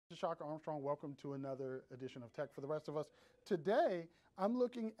Shocker Armstrong. Welcome to another edition of Tech for the Rest of Us. Today, I'm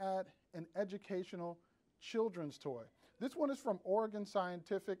looking at an educational children's toy. This one is from Oregon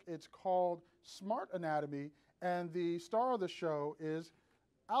Scientific. It's called Smart Anatomy, and the star of the show is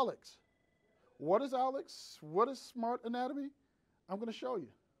Alex. What is Alex? What is Smart Anatomy? I'm going to show you.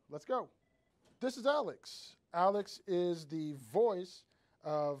 Let's go. This is Alex. Alex is the voice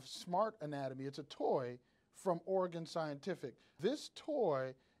of Smart Anatomy. It's a toy from Oregon Scientific. This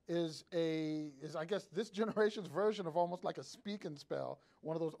toy is I guess this generation's version of almost like a speak and spell,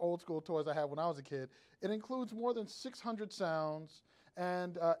 one of those old school toys I had when I was a kid. It includes more than 600 sounds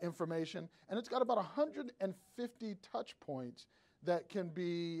and information, and it's got about 150 touch points that can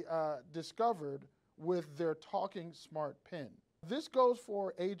be discovered with their talking smart pen. This goes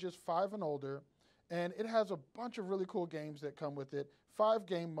for ages 5 and older, and it has a bunch of really cool games that come with it. 5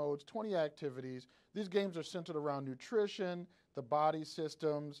 game modes, 20 activities. These games are centered around nutrition, the body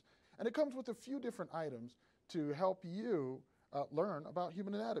systems, and it comes with a few different items to help you learn about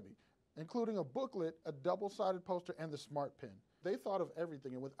human anatomy, including a booklet, a double-sided poster, and the smart pen. They thought of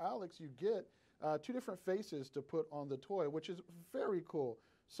everything, and with Alex, you get 2 different faces to put on the toy, which is very cool.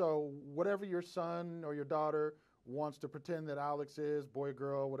 So whatever your son or your daughter wants to pretend that Alex is, boy,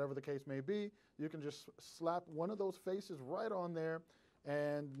 girl, whatever the case may be, you can just slap one of those faces right on there,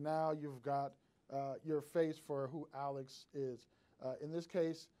 and now you've got your face for who Alex is. In this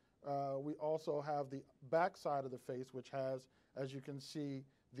case, we also have the back side of the face, which has, as you can see,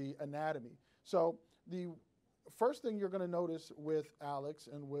 the anatomy. So the first thing you're going to notice with Alex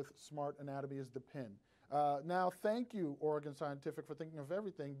and with Smart Anatomy is the pen. Now, thank you, Oregon Scientific, for thinking of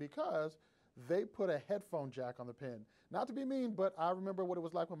everything, because they put a headphone jack on the pen. Not to be mean, but I remember what it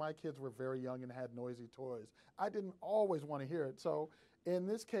was like when my kids were very young and had noisy toys. I didn't always want to hear it. So in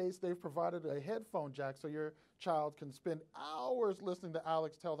this case, they've provided a headphone jack so your child can spend hours listening to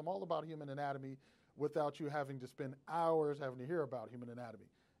Alex tell them all about human anatomy without you having to spend hours having to hear about human anatomy.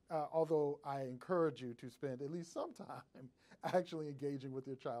 Although I encourage you to spend at least some time actually engaging with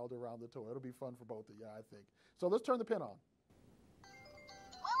your child around the toy. It'll be fun for both of you, I think. So let's turn the pen on.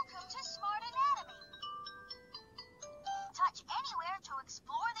 Welcome to Smart Anatomy. Touch anywhere to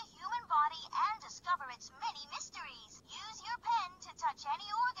explore the human body and discover its many mysteries. Use your pen to touch any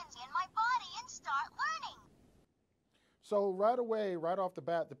organs in my body and start learning. So right away, right off the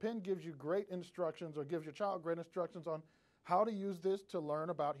bat, the pen gives you great instructions, or gives your child great instructions on how to use this to learn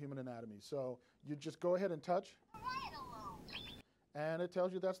about human anatomy. So you just go ahead and touch. Parietal lobe. And it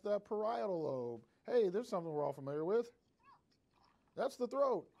tells you that's the parietal lobe. Hey, there's something we're all familiar with. That's the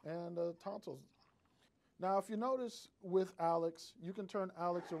throat and tonsils. Now, if you notice with Alex, you can turn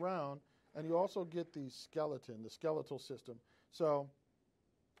Alex around, and you also get the skeleton, the skeletal system. So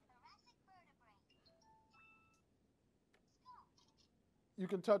you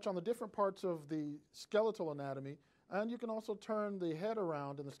can touch on the different parts of the skeletal anatomy, and you can also turn the head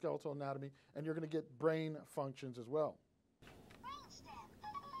around in the skeletal anatomy, and you're going to get brain functions as well. Brainstem.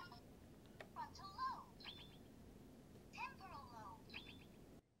 Frontal lobe. Temporal lobe.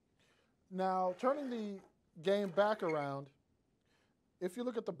 Now, turning the game back around, if you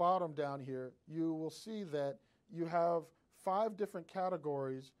look at the bottom down here, you will see that you have 5 different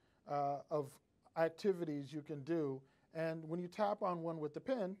categories of activities you can do. And when you tap on one with the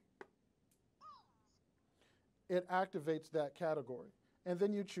pen, it activates that category. And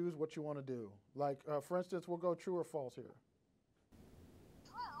then you choose what you want to do. Like, for instance, we'll go true or false here.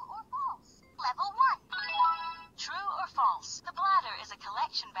 True or false? Level 1. True or false? The bladder is a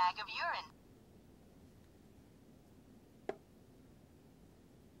collection bag of urine.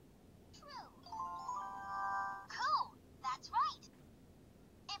 True. Cool. That's right.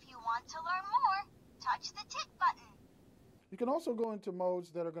 If you want to learn more, touch the tick button. You can also go into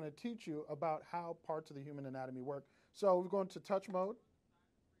modes that are going to teach you about how parts of the human anatomy work. So we're going to touch mode.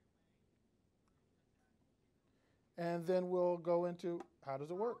 And then we'll go into how does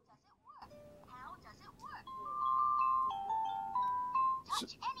it work? How does it work?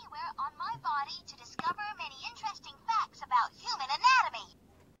 Touch anywhere on my body to discover many interesting facts about human anatomy.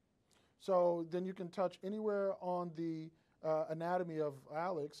 So then you can touch anywhere on the anatomy of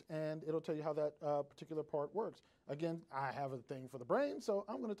Alex, and it'll tell you how that particular part works. Again, I have a thing for the brain, so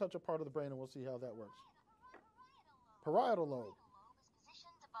I'm going to touch a part of the brain, and we'll see how that works. Parietal lobe. The lobe is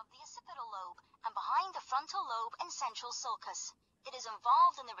positioned above the occipital lobe and behind the frontal lobe and central sulcus. It is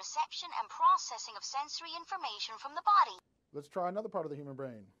involved in the reception and processing of sensory information from the body. Let's try another part of the human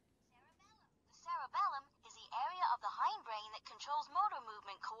brain. The cerebellum is the area of the hindbrain that controls motor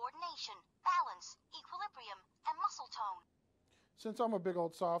movement coordination, balance, equilibrium, and muscle tone. Since I'm a big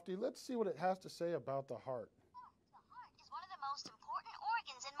old softy, let's see what it has to say about the heart. The heart is one of the most important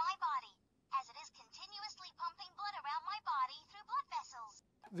organs in my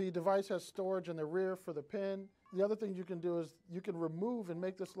The device has storage in the rear for the pin. The other thing you can do is you can remove and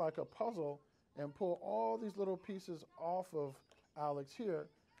make this like a puzzle and pull all these little pieces off of Alex here.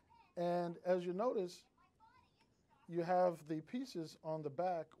 And as you notice, you have the pieces on the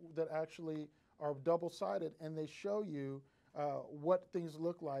back that actually are double-sided, and they show you what things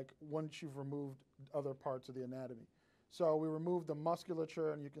look like once you've removed other parts of the anatomy. So we removed the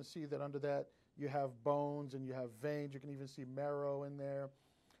musculature, and you can see that under that you have bones and you have veins. You can even see marrow in there.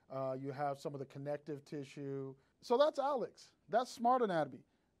 You have some of the connective tissue. So that's Alex. That's smart anatomy.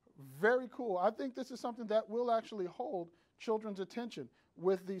 Very cool. I think this is something that will actually hold children's attention.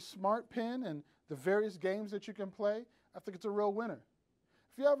 With the smart pen and the various games that you can play, I think it's a real winner.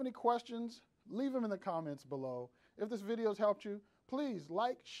 If you have any questions, leave them in the comments below. If this video has helped you, please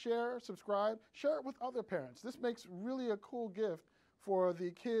like, share, subscribe, share it with other parents. This makes really a cool gift for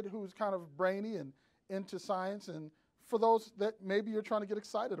the kid who's kind of brainy and into science, and for those that maybe you're trying to get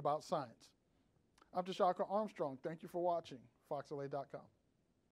excited about science. I'm Tashaka Armstrong. Thank you for watching FoxLA.com.